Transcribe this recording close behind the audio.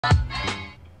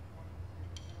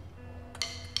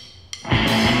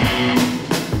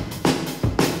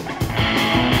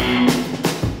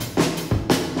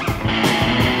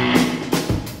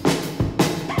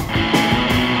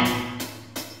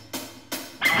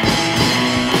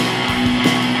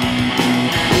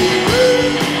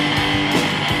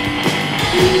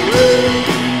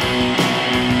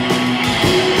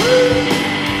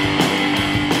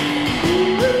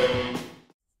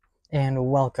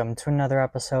Welcome to another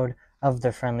episode of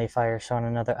the Friendly Fire Show and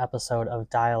another episode of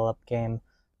Dial-Up Game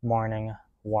Morning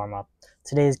Warm-Up.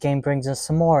 Today's game brings us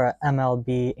some more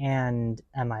MLB and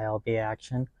MILB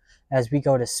action as we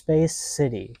go to Space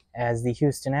City as the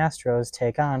Houston Astros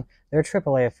take on their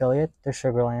AAA affiliate, the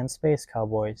Sugarland Space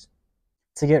Cowboys.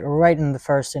 To get right in the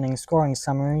first inning scoring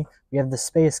summary, we have the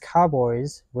Space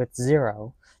Cowboys with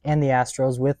 0 and the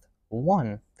Astros with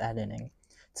 1 that inning.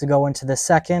 To go into the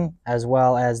second, as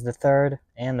well as the third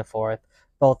and the fourth,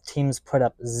 both teams put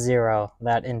up 0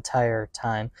 that entire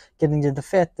time. Getting to the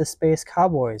fifth, the Space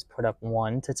Cowboys put up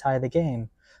 1 to tie the game,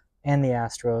 and the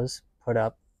Astros put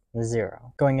up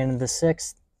 0. Going into the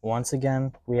sixth, once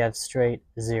again, we have straight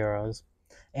zeros.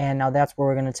 And now that's where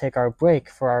we're going to take our break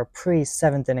for our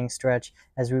pre-7th inning stretch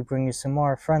as we bring you some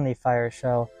more Friendly Fire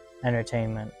Show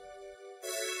entertainment.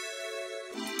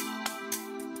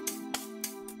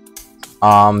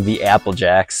 The Apple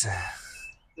Jacks.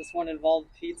 This one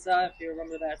involved pizza, if you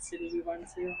remember that city we went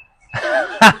to. You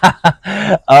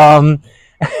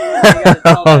gotta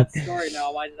tell that story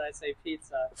now. Why did I say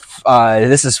pizza?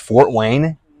 This is Fort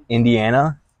Wayne,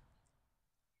 Indiana.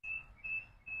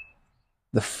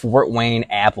 The Fort Wayne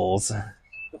Apples.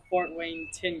 The Fort Wayne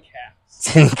Tin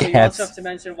Caps. Tin So you Caps. also have to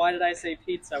mention, why did I say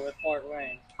pizza with Fort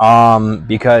Wayne?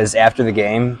 Because after the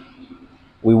game,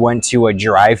 we went to a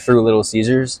drive-through Little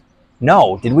Caesars.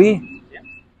 No, did we? Yeah.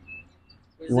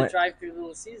 It was a drive-through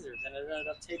Little Caesars, and it ended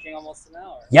up taking almost an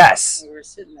hour. Yes. We were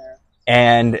sitting there.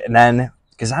 And then,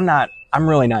 because I'm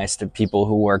really nice to people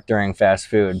who work during fast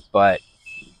food, but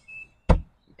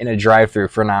in a drive-through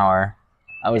for an hour,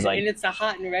 I was like, and it's a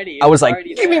hot and ready. I was like,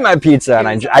 give me my pizza, and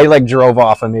I like drove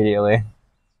off immediately.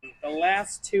 The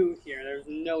last two here, there's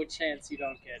no chance you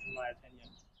don't get, in my opinion.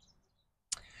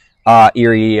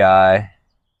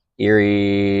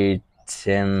 Erie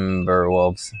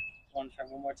Timberwolves. One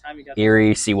more time. You got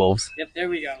Erie Seawolves. Yep, there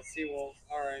we go. Seawolves.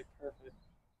 All right, perfect.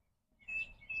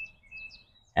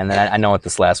 And then I know what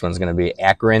this last one's going to be.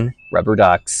 Akron Rubber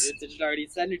Ducks. Did you already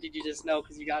send, or did you just know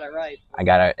because you got it right? I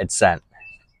got it. It's sent.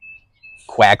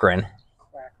 Quackrin.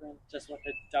 Quackrin, just what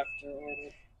the doctor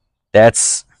ordered.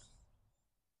 Is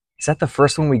that the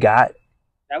first one we got?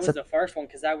 That was the first one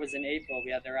because that was in April.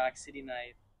 We had the Rock City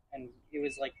night, and it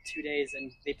was like 2 days,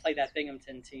 and they played that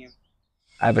Binghamton team.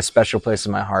 I have a special place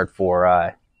in my heart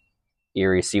for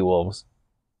Erie Seawolves.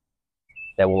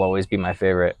 That will always be my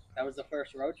favorite. That was the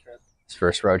first road trip. It's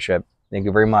first road trip. Thank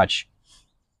you very much.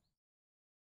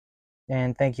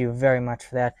 And thank you very much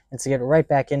for that. And to get right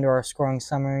back into our scoring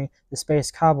summary, the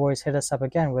Space Cowboys hit us up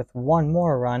again with 1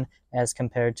 more run as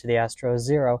compared to the Astros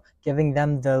 0, giving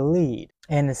them the lead.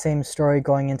 And the same story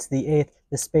going into the 8th,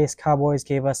 the Space Cowboys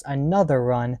gave us another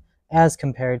run as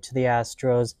compared to the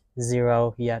Astros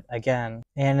 0 yet again.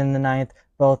 And in the 9th,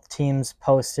 both teams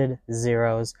posted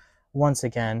zeros once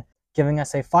again, giving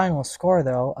us a final score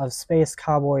though of Space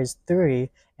Cowboys 3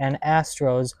 and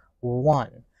Astros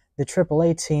 1. The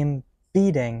AAA team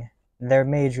beating their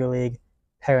Major League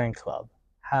parent club.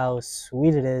 How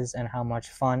sweet it is and how much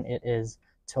fun it is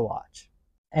to watch.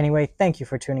 Anyway, thank you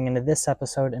for tuning into this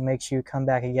episode, and make sure you come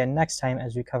back again next time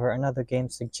as we cover another game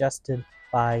suggested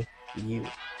by you.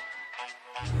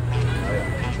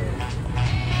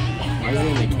 Why is it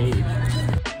in the cage?